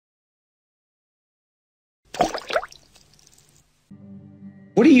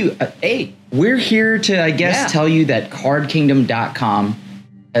What are you? Hey, we're here to, I guess, tell you that CardKingdom.com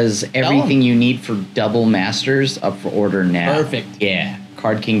has everything you need for double masters up for order now. Perfect. Yeah,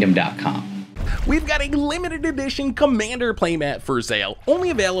 CardKingdom.com. We've got a limited edition Commander playmat for sale, only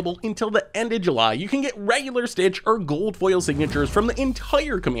available until the end of July. You can get regular Stitch or gold foil signatures from the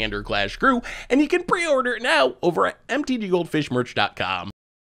entire Commander Clash crew, and you can pre-order it now over at mtggoldfishmerch.com.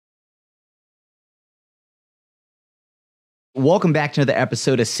 Welcome back to another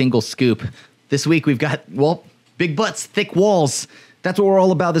episode of Single Scoop. This week we've got, well, big butts, thick walls. That's what we're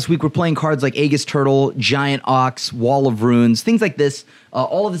all about this week. We're playing cards like Aegis Turtle, Giant Ox, Wall of Runes, things like this.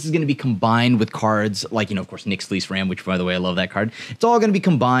 All of this is going to be combined with cards like, of course, Nyx's Lease Ram, which, by the way, I love that card. It's all going to be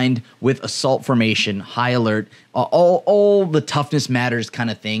combined with Assault Formation, High Alert, all the toughness matters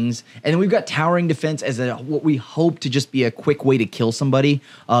kind of things. And then we've got Towering Defense as what we hope to just be a quick way to kill somebody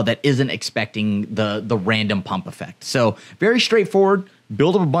that isn't expecting the random pump effect. So very straightforward.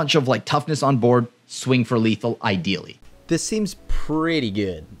 Build up a bunch of like toughness on board, swing for lethal, ideally. This seems pretty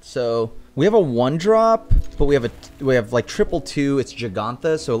good. So we have a 1-drop, but we have like 2/2. It's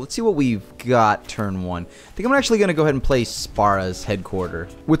Gigantha. So let's see what we've got turn 1. I think I'm actually going to go ahead and play Spara's Headquarter.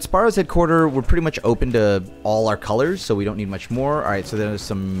 With Spara's Headquarter, we're pretty much open to all our colors, so we don't need much more. All right, so there's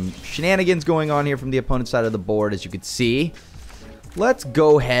some shenanigans going on here from the opponent's side of the board, as you can see. Let's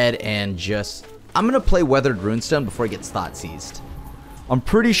go ahead and I'm going to play Weathered Runestone before it gets Thought Seized. I'm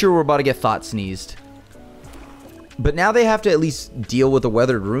pretty sure we're about to get Thought Sneezed. But now they have to at least deal with a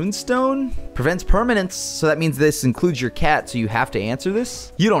Weathered Runestone. Prevents permanence, so that means this includes your cat, so you have to answer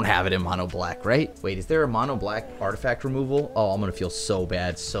this. You don't have it in mono black, right? Wait, is there a mono black artifact removal? Oh, I'm gonna feel so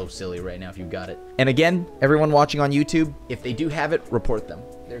bad, so silly right now if you've got it. And again, everyone watching on YouTube, if they do have it, report them.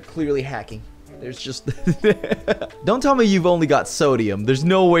 They're clearly hacking. There's just... Don't tell me you've only got Sodium. There's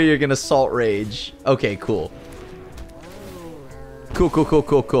no way you're gonna Salt Rage. Okay, cool.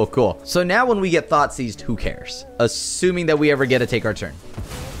 Cool. So now when we get Thought Seized, who cares? Assuming that we ever get to take our turn.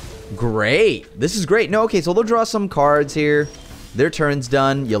 Great. This is great. No, okay, so they'll draw some cards here. Their turn's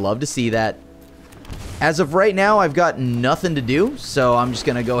done. You'll love to see that. As of right now, I've got nothing to do, so I'm just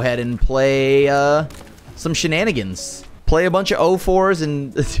going to go ahead and play some shenanigans. Play a bunch of 0-4s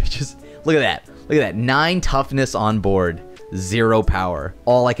and just... Look at that. Look at that. 9 toughness on board. 0 power.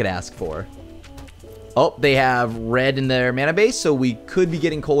 All I could ask for. Oh, they have red in their mana base, so we could be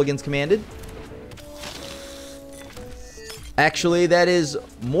getting Kolaghan's Commanded. Actually, that is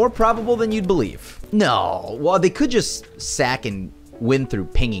more probable than you'd believe. No, well, they could just sack and win through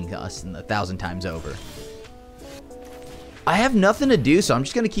pinging us 1,000 times over. I have nothing to do, so I'm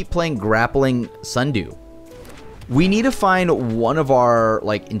just going to keep playing Grappling Sundew. We need to find one of our,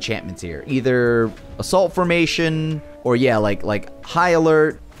 like, enchantments here. Either Assault Formation, or, yeah, like High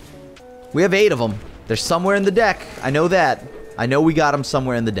Alert. We have 8 of them. They're somewhere in the deck. I know that. I know we got them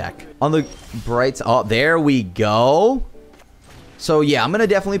somewhere in the deck. On the bright... Oh, there we go. So, yeah, I'm going to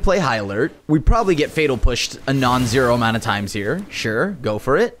definitely play High Alert. We probably get Fatal Pushed a non-zero amount of times here. Sure, go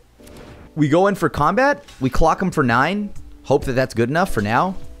for it. We go in for combat. We clock them for 9. Hope that that's good enough for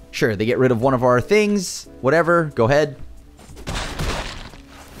now. Sure, they get rid of one of our things. Whatever, go ahead.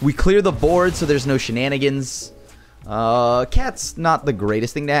 We clear the board so there's no shenanigans. Cat's not the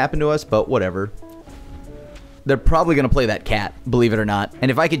greatest thing to happen to us, but whatever. They're probably going to play that cat, believe it or not.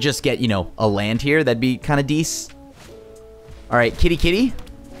 And if I could just get, a land here, that'd be kind of decent. All right, kitty.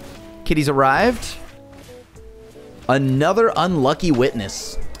 Kitty's arrived. Another Unlucky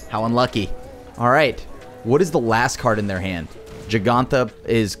Witness. How unlucky. All right. What is the last card in their hand? Gigantha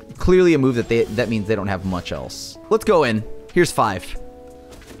is clearly a move that means they don't have much else. Let's go in. Here's 5.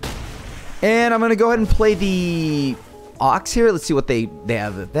 And I'm going to go ahead and play the Ox here. Let's see what they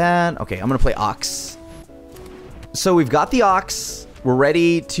have at that. Okay, I'm going to play Ox. So we've got the Ox. We're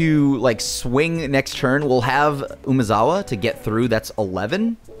ready to, like, swing next turn. We'll have Umezawa to get through. That's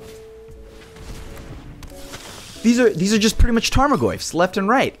 11. These are just pretty much Tarmogoyfs, left and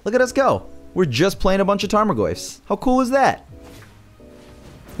right. Look at us go. We're just playing a bunch of Tarmogoyfs. How cool is that?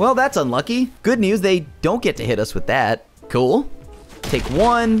 Well, that's unlucky. Good news, they don't get to hit us with that. Cool. Take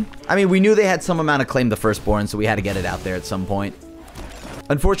 1. I mean, we knew they had some amount of Claim the Firstborn, so we had to get it out there at some point.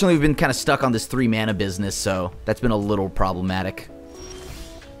 Unfortunately, we've been kind of stuck on this 3 mana business, so that's been a little problematic.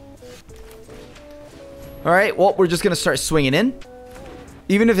 All right, well, we're just going to start swinging in.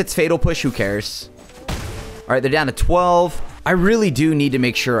 Even if it's Fatal Push, who cares? All right, they're down to 12. I really do need to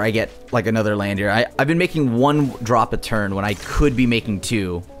make sure I get, like, another land here. I've been making 1 drop a turn when I could be making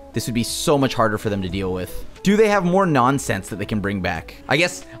 2. This would be so much harder for them to deal with. Do they have more nonsense that they can bring back? I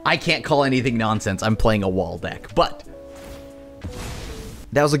guess I can't call anything nonsense. I'm playing a wall deck, but...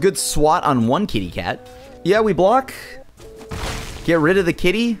 That was a good swat on 1 kitty cat. Yeah, we block. Get rid of the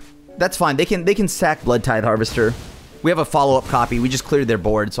kitty. That's fine. They can sack Blood Tithe Harvester. We have a follow-up copy. We just cleared their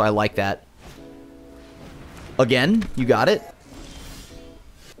board, so I like that. Again, you got it.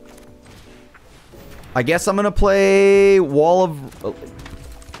 I guess I'm gonna play Wall of...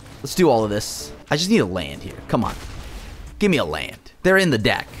 let's do all of this. I just need a land here. Come on. Give me a land. They're in the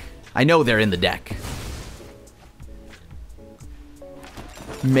deck. I know they're in the deck.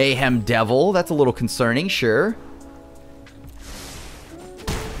 Mayhem Devil. That's a little concerning, sure.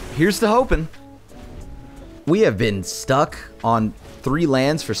 Here's to hoping. We have been stuck on 3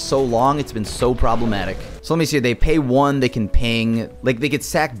 lands for so long. It's been so problematic. So let me see. They pay 1. They can ping. Like, they could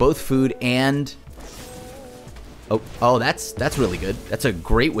sack both food and... Oh, that's really good. That's a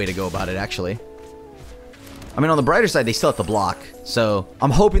great way to go about it, actually. I mean, on the brighter side, they still have to block. So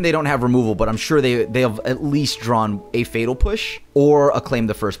I'm hoping they don't have removal, but I'm sure they have at least drawn a Fatal Push or a Claim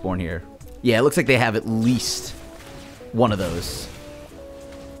the Firstborn here. Yeah, it looks like they have at least one of those.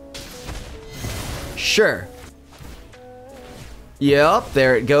 Sure. Yep,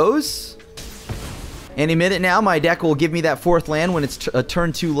 there it goes. Any minute now, my deck will give me that 4th land when it's a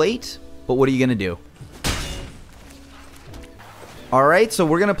turn too late. But what are you going to do? Alright, so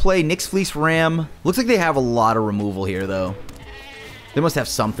we're going to play Nyx Fleece Ram. Looks like they have a lot of removal here, though. They must have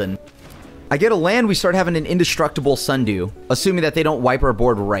something. I get a land, we start having an indestructible Sundew. Assuming that they don't wipe our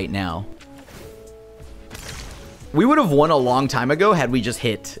board right now. We would have won a long time ago had we just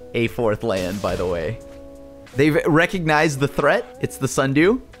hit a 4th land, by the way. They've recognized the threat. It's the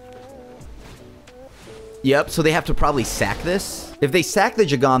Sundew. Yep, so they have to probably sack this. If they sack the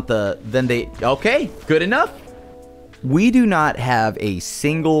Gigantha, then they... Okay, good enough. We do not have a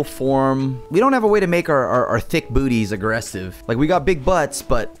single form. We don't have a way to make our thick booties aggressive. Like, we got big butts,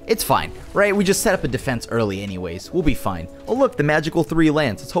 but it's fine, right? We just set up a defense early anyways. We'll be fine. Oh, look, the magical 3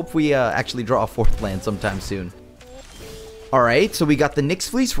 lands. Let's hope we actually draw a 4th land sometime soon. All right, so we got the Nyx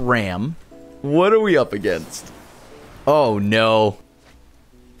Fleece Ram. What are we up against? Oh, no.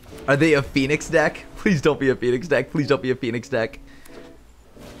 Are they a Phoenix deck? Please don't be a Phoenix deck. Please don't be a Phoenix deck.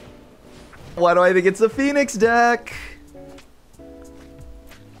 Why do I think it's a Phoenix deck?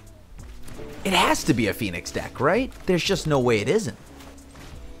 It has to be a Phoenix deck, right? There's just no way it isn't.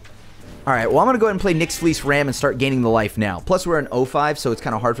 All right, well, I'm going to go ahead and play Nyx Fleece Ram and start gaining the life now. Plus, we're an 0-5, so it's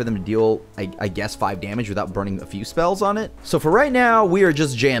kind of hard for them to deal, I guess, 5 damage without burning a few spells on it. So for right now, we are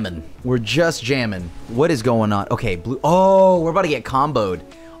just jamming. We're just jamming. What is going on? Okay, blue. Oh, we're about to get comboed.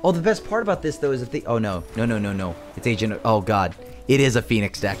 Oh, the best part about this, though, is if they... Oh, no. No. It's Agent... Oh, God. It is a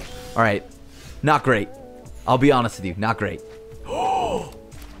Phoenix deck. All right. Not great. I'll be honest with you. Not great.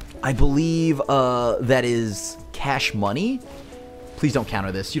 I believe that is Cash Money. Please don't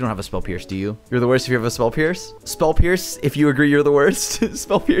counter this. You don't have a Spell Pierce, do you? You're the worst if you have a Spell Pierce? Spell Pierce if you agree you're the worst?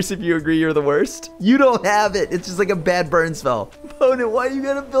 Spell Pierce if you agree you're the worst? You don't have it. It's just like a bad burn spell. Opponent, why are you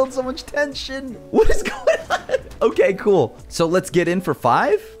gonna build so much tension? What is going on? Okay, cool. So let's get in for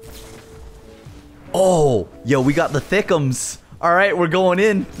 5. Oh, yo, we got the Thickums. All right, we're going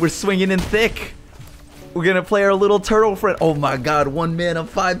in. We're swinging in thick. We're gonna play our little turtle friend. Oh my God, 1 mana,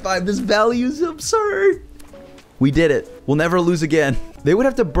 5/5. This value is absurd. We did it. We'll never lose again. They would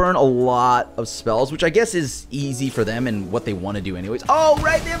have to burn a lot of spells, which I guess is easy for them and what they want to do anyways. Oh,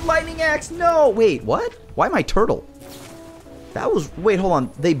 right, they have Lightning Axe. No, wait, what? Why my turtle? That was, wait, hold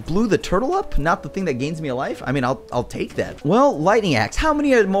on. They blew the turtle up? Not the thing that gains me a life? I mean, I'll take that. Well, Lightning Axe, how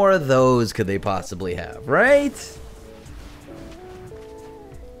many more of those could they possibly have, right?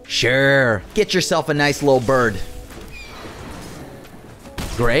 Sure. Get yourself a nice little bird.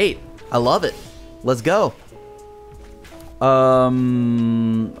 Great. I love it. Let's go. We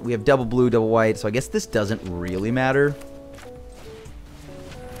have double blue, double white, so I guess this doesn't really matter.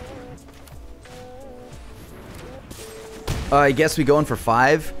 I guess we go in for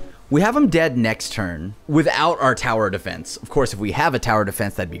 5. We have them dead next turn without our tower defense. Of course, if we have a tower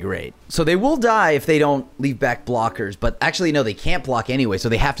defense, that'd be great. So they will die if they don't leave back blockers, but actually, no, they can't block anyway, so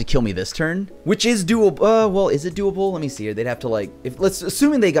they have to kill me this turn, which is doable. Well, is it doable? Let me see here. They'd have to, like,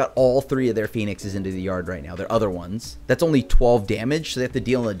 assuming they got all 3 of their Phoenixes into the yard right now, their other ones, that's only 12 damage, so they have to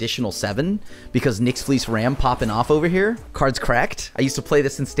deal an additional 7 because Nyx Fleece Ram popping off over here. Cards cracked. I used to play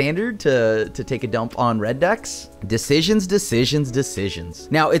this in Standard to take a dump on red decks. Decisions.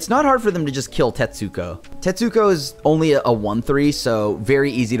 Now, it's not hard for them to just kill Tetsuko. Tetsuko is only a 1/3, so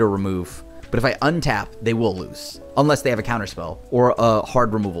very easy to remove. But if I untap, they will lose. Unless they have a counter spell or a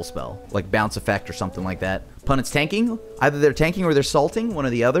hard removal spell, like Bounce Effect or something like that. Opponent's tanking. Either they're tanking or they're salting, one or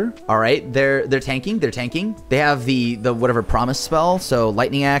the other. All right, they're tanking. They have the whatever Promise spell, so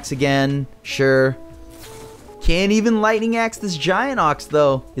Lightning Axe again, sure. Can't even Lightning Axe this Giant Ox,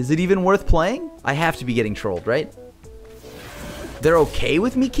 though. Is it even worth playing? I have to be getting trolled, right? They're okay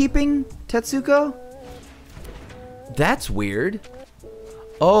with me keeping Tetsuko? That's weird.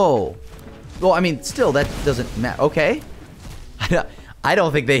 Oh. Well, I mean, still, that doesn't matter. Okay. I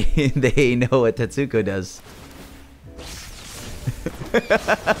don't think they know what Tetsuko does.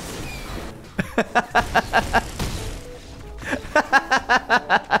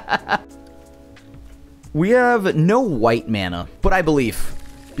 We have no white mana, but I believe.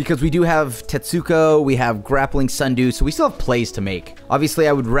 Because we do have Tetsuko, we have Grappling Sundew, so we still have plays to make. Obviously,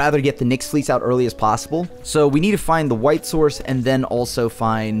 I would rather get the Nyx Fleece out early as possible. So we need to find the white source and then also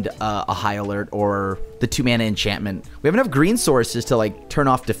find a High Alert or the 2-mana enchantment. We have enough green sources to like turn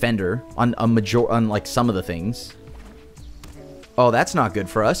off Defender on like some of the things. Oh, that's not good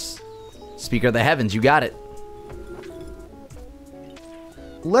for us. Speaker of the Heavens, you got it.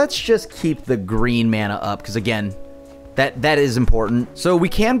 Let's just keep the green mana up, because again, that is important. So we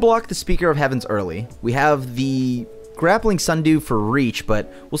can block the Speaker of Heavens early. We have the Grappling Sundew for reach,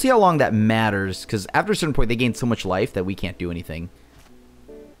 but we'll see how long that matters, because after a certain point, they gain so much life that we can't do anything.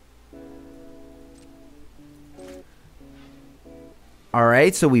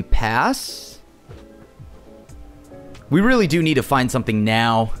 Alright, so we pass. We really do need to find something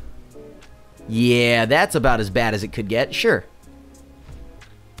now. Yeah, that's about as bad as it could get. Sure.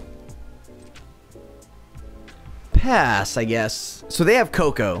 Pass, I guess. So they have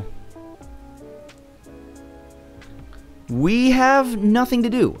Coco. We have nothing to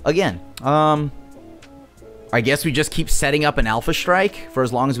do. Again, I guess we just keep setting up an Alpha Strike for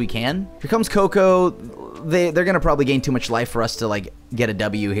as long as we can. Here comes Coco. They're going to probably gain too much life for us to, like, get a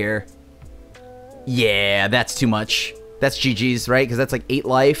W here. Yeah, that's too much. That's GG's, right? Because that's, like, 8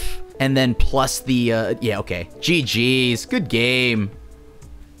 life. And then plus the, yeah, okay. GG's. Good game.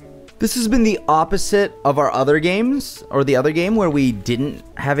 This has been the opposite of our other games, or the other game where we didn't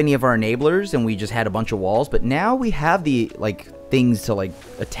have any of our enablers and we just had a bunch of walls, but now we have the, like, things to, like,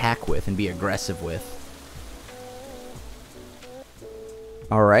 attack with and be aggressive with.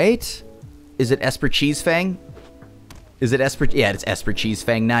 Alright. Is it Esper Cheese Fang? Is it Esper? Yeah, it's Esper Cheese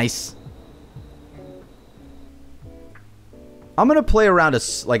Fang. Nice. I'm gonna play around a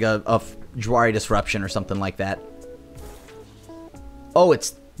Jwari Disruption or something like that. Oh,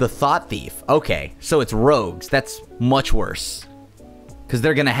 it's the Thought Thief. Okay, so it's rogues. That's much worse. Because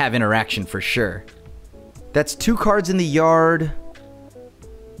they're going to have interaction for sure. That's 2 cards in the yard.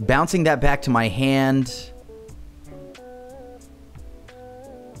 Bouncing that back to my hand.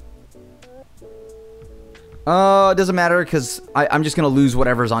 It doesn't matter because I'm just going to lose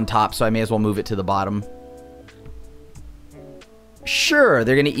whatever's on top, so I may as well move it to the bottom. Sure,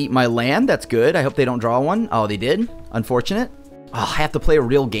 they're going to eat my land. That's good. I hope they don't draw one. Oh, they did? Unfortunate. Oh, I have to play a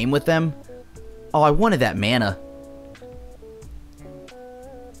real game with them? Oh, I wanted that mana.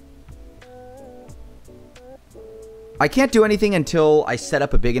 I can't do anything until I set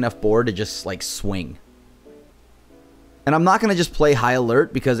up a big enough board to just, like, swing. And I'm not going to just play High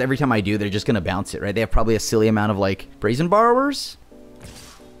Alert, because every time I do, they're just going to bounce it, right? They have probably a silly amount of, like, Brazen Borrowers.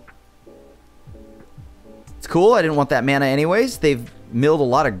 It's cool. I didn't want that mana anyways. They've milled a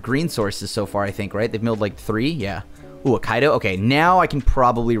lot of green sources so far, I think, right? They've milled, like, 3? Yeah. Ooh, a Kaido? Okay, now I can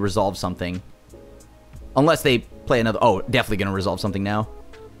probably resolve something. Unless they play another... Oh, definitely going to resolve something now.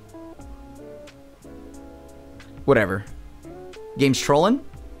 Whatever. Game's trolling.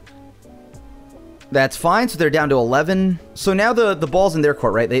 That's fine, so they're down to 11. So now the ball's in their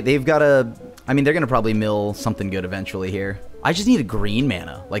court, right? They've got to... I mean, they're going to probably mill something good eventually here. I just need a green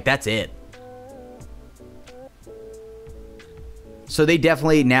mana. Like, that's it. So they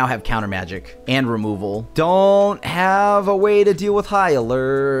definitely now have counter magic and removal. Don't have a way to deal with High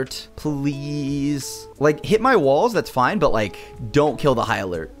Alert. Please. Like, hit my walls, that's fine, but, like, don't kill the High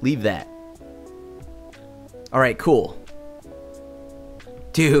Alert. Leave that. Alright, cool.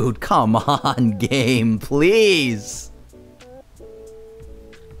 Dude, come on, game, please.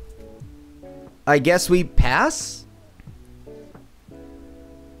 I guess we pass?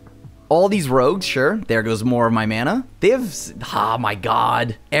 All these rogues, sure. There goes more of my mana. They have... Oh my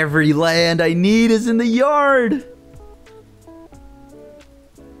god. Every land I need is in the yard.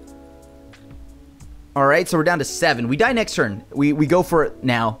 Alright, so we're down to 7. We die next turn. We go for it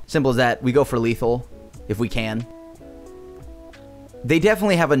now. Simple as that. We go for lethal, if we can. They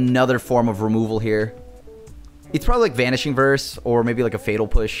definitely have another form of removal here. It's probably like Vanishing Verse, or maybe like a Fatal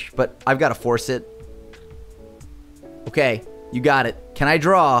Push, but I've got to force it. Okay. You got it. Can I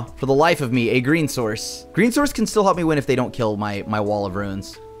draw, for the life of me, a green source? Green source can still help me win if they don't kill my Wall of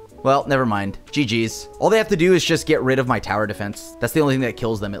Runes. Well, never mind. GG's. All they have to do is just get rid of my tower defense. That's the only thing that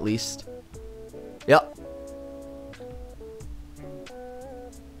kills them, at least. Yep.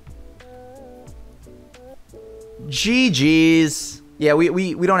 GG's. Yeah,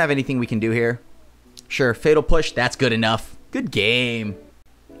 we don't have anything we can do here. Sure, Fatal Push, that's good enough. Good game.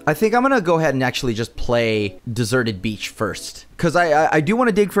 I think I'm going to go ahead and actually just play Deserted Beach first. Because I do want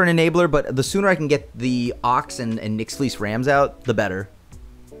to dig for an enabler, but the sooner I can get the Ox and Nyxfleece Rams out, the better.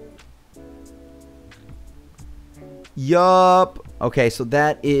 Yup. Okay, so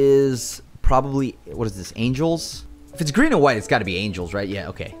that is probably... What is this? Angels? If it's green and white, it's got to be Angels, right? Yeah,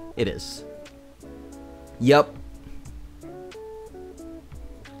 okay. It is. Yup.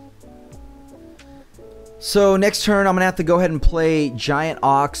 So next turn, I'm going to have to go ahead and play Giant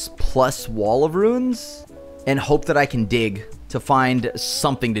Ox plus Wall of Runes and hope that I can dig to find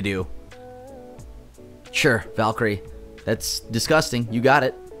something to do. Sure, Valkyrie. That's disgusting. You got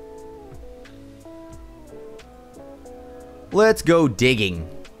it. Let's go digging.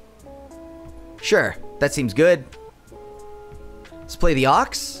 Sure, that seems good. Let's play the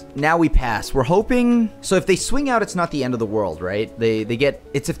Ox. Now we pass. We're hoping... So if they swing out, it's not the end of the world, right? They get...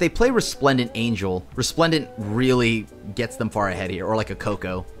 It's if they play Resplendent Angel. Resplendent really gets them far ahead here. Or like a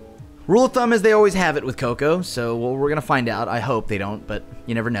Coco. Rule of thumb is they always have it with Coco. So well, we're going to find out. I hope they don't, but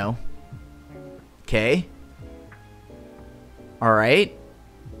you never know. Okay. All right.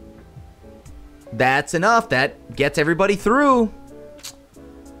 That's enough. That gets everybody through.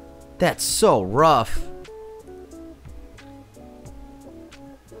 That's so rough.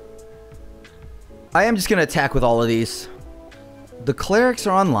 I am just going to attack with all of these. The clerics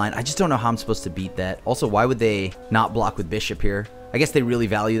are online. I just don't know how I'm supposed to beat that. Also, why would they not block with bishop here? I guess they really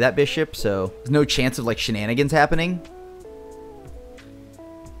value that bishop, so there's no chance of like shenanigans happening.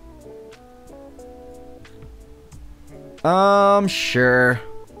 Sure.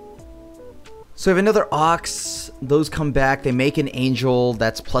 So we have another Ox. Those come back. They make an Angel.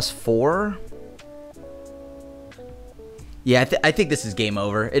 That's +4. Yeah, I think this is game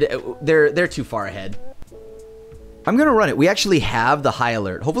over. They're too far ahead. I'm going to run it. We actually have the high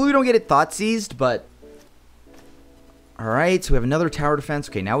alert. Hopefully we don't get it thought seized, but... Alright, so we have another tower defense.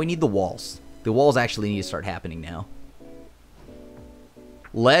 Okay, now we need the walls. The walls actually need to start happening now.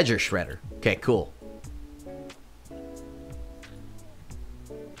 Ledger Shredder. Okay, cool.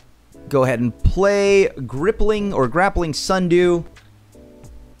 Go ahead and play Grippling or Grappling Sundew.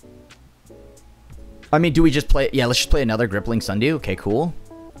 I mean, do we just play... Yeah, let's just play another Grippling Sundew. Okay, cool.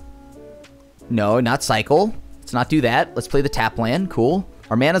 No, not Cycle. Let's not do that. Let's play the tap land. Cool.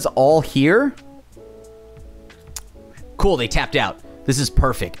 Our mana's all here. Cool, they tapped out. This is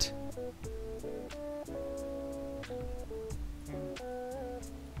perfect.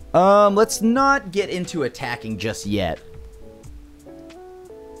 Let's not get into attacking just yet.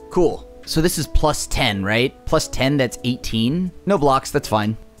 Cool. So this is +10, right? +10, that's 18. No blocks, that's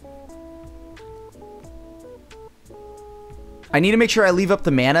fine. I need to make sure I leave up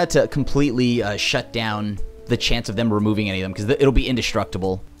the mana to completely shut down the chance of them removing any of them, because it'll be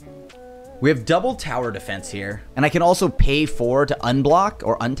indestructible. We have double tower defense here, and I can also pay 4 to unblock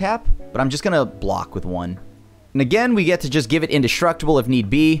or untap, but I'm just going to block with 1. And again, we get to just give it indestructible if need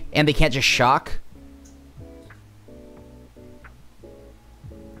be, and they can't just shock.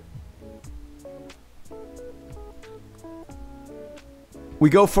 We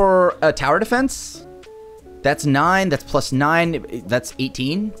go for a tower defense. That's 9. That's +9. That's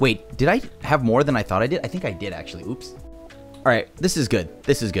 18. Wait, did I have more than I thought I did? I think I did, actually. Oops. All right, this is good.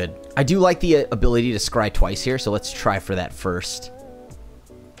 This is good. I do like the ability to scry twice here, so let's try for that first.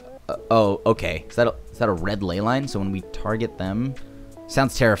 Oh, okay. Is that a red ley line? So when we target them...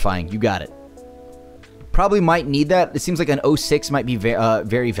 Sounds terrifying. You got it. Probably might need that. It seems like an 06 might be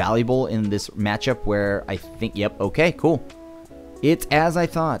very valuable in this matchup where I think... Yep, okay, cool. It's as I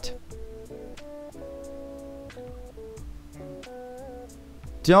thought.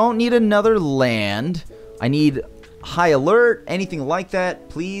 Don't need another land. I need high alert, anything like that,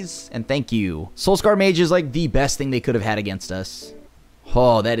 please, and thank you. Soulscar Mage is like the best thing they could have had against us.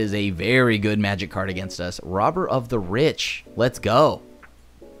 Oh, that is a very good magic card against us. Robber of the Rich. Let's go.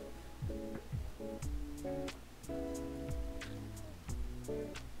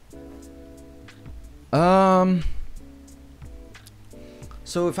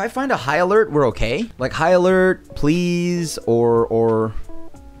 So if I find a high alert, we're okay. Like high alert, please, or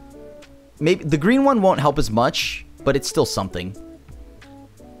maybe the green one won't help as much, but it's still something.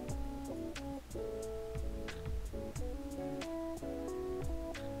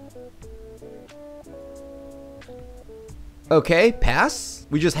 Okay, pass.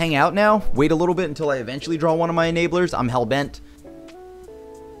 We just hang out now. Wait a little bit until I eventually draw one of my enablers. I'm hellbent.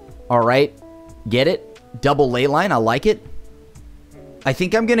 All right, get it. Double ley line, I like it. I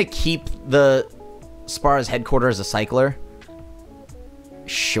think I'm gonna keep the Spara's headquarters as a cycler.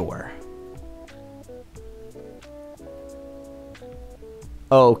 Sure.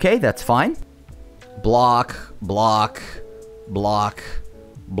 Okay, that's fine. Block, block, block,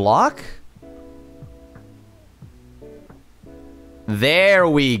 block. There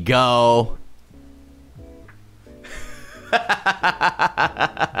we go.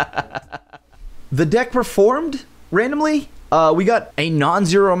 The deck performed randomly. We got a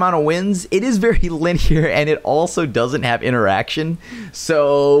non-zero amount of wins. It is very linear, and it also doesn't have interaction.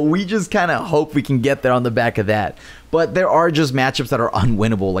 So we just kind of hope we can get there on the back of that. But there are just matchups that are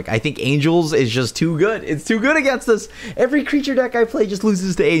unwinnable. Like, I think Angels is just too good. It's too good against us. Every creature deck I play just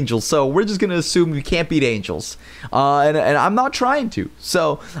loses to Angels. So we're just going to assume we can't beat Angels. And I'm not trying to.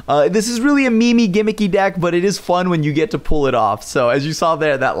 So this is really a memey, gimmicky deck, but it is fun when you get to pull it off. So as you saw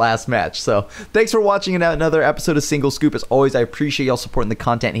there, that last match. So thanks for watching another episode of Single Scoop. As always, I appreciate y'all supporting the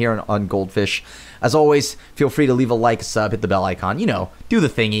content here on Goldfish. As always, feel free to leave a like, a sub, hit the bell icon, you know, do the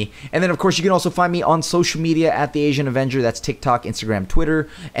thingy. And then, of course, you can also find me on social media at The Asian Avenger. That's TikTok, Instagram, Twitter.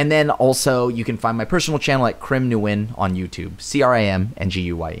 And then also, you can find my personal channel at Crimnguyen on YouTube,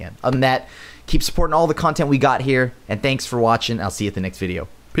 CRIMNGUYN. Other than that, keep supporting all the content we got here. And thanks for watching. I'll see you at the next video.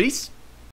 Peace.